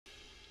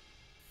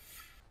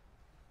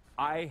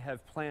I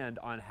have planned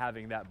on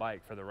having that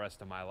bike for the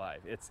rest of my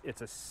life.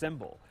 It's a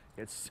symbol.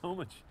 It's so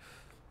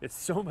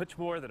much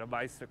more than a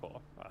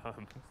bicycle.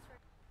 You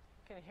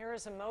can hear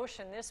his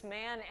emotion. This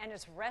man and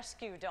his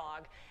rescue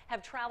dog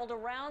have traveled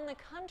around the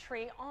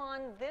country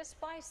on this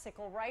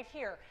bicycle right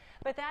here.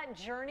 But that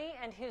journey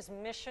and his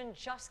mission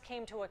just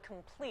came to a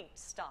complete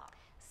stop.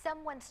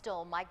 Someone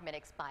stole Mike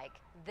Minnick's bike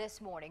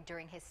this morning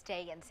during his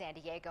stay in San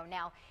Diego.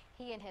 Now,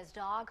 he and his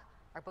dog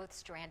are both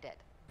stranded.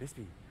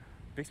 Bixby,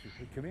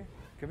 hey, come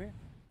here.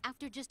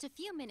 After just a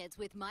few minutes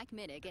with Mike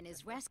Minnick and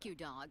his rescue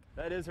dog,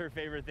 That is her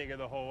favorite thing in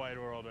the whole wide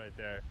world right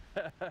there.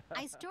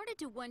 I started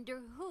to wonder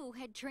who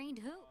had trained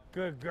who.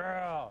 Good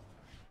girl.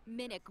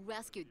 Minnick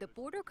rescued the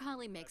Border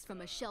Collie mix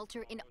from a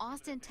shelter in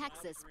Austin,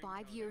 Texas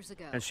 5 years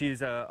ago. And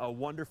she's a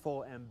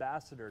wonderful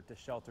ambassador to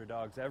shelter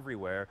dogs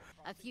everywhere.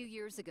 A few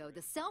years ago,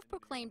 the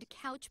self-proclaimed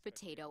couch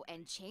potato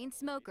and chain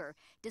smoker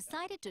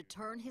decided to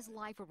turn his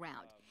life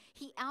around.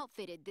 He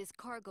outfitted this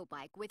cargo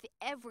bike with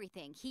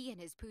everything he and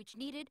his pooch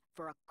needed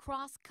for a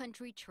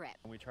cross-country trip.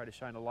 We try to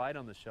shine a light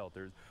on the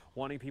shelters,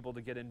 wanting people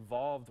to get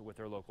involved with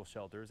their local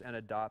shelters and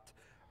adopt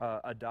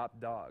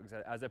dogs,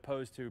 as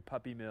opposed to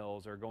puppy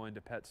mills or going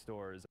to pet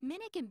stores.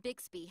 Minnick and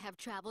Bixby have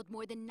traveled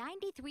more than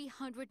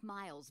 9,300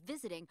 miles,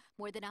 visiting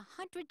more than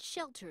 100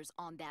 shelters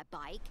on that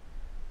bike.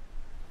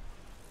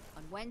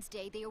 On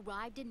Wednesday, they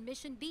arrived in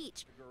Mission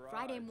Beach.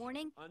 Friday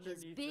morning,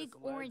 his big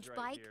orange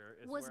bike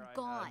was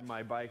gone.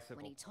 My bicycle.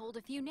 When he told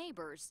a few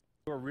neighbors.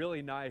 They were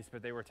really nice,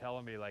 but they were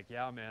telling me, like,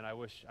 yeah, man, I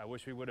wish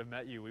we would have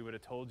met you. We would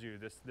have told you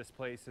this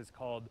place is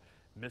called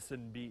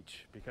Missin'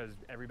 Beach because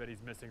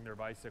everybody's missing their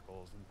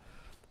bicycles. And,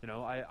 you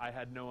know, I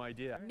had no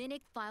idea.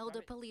 Minnick filed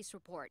a police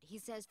report. He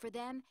says for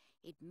them,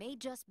 it may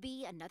just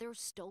be another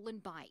stolen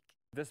bike.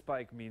 This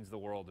bike means the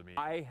world to me.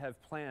 I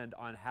have planned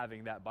on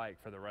having that bike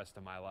for the rest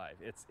of my life.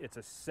 It's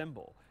a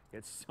symbol.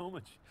 It's so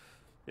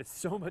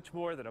much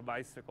more than a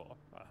bicycle.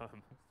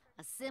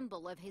 A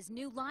symbol of his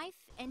new life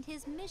and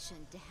his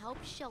mission to help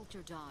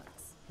shelter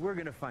dogs. We're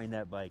gonna find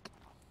that bike.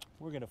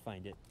 We're gonna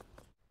find it.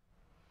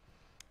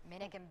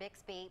 Minnick and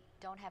Bixby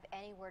don't have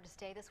anywhere to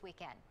stay this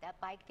weekend. That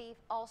bike thief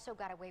also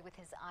got away with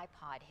his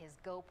iPod, his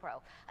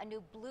GoPro, a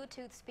new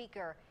Bluetooth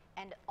speaker,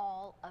 and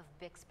all of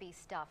Bixby's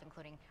stuff,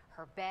 including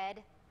her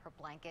bed, her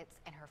blankets,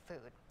 and her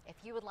food. If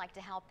you would like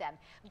to help them,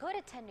 go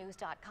to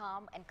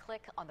 10news.com and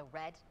click on the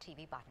red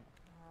TV button.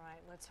 All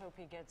right, let's hope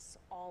he gets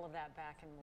all of that back and more.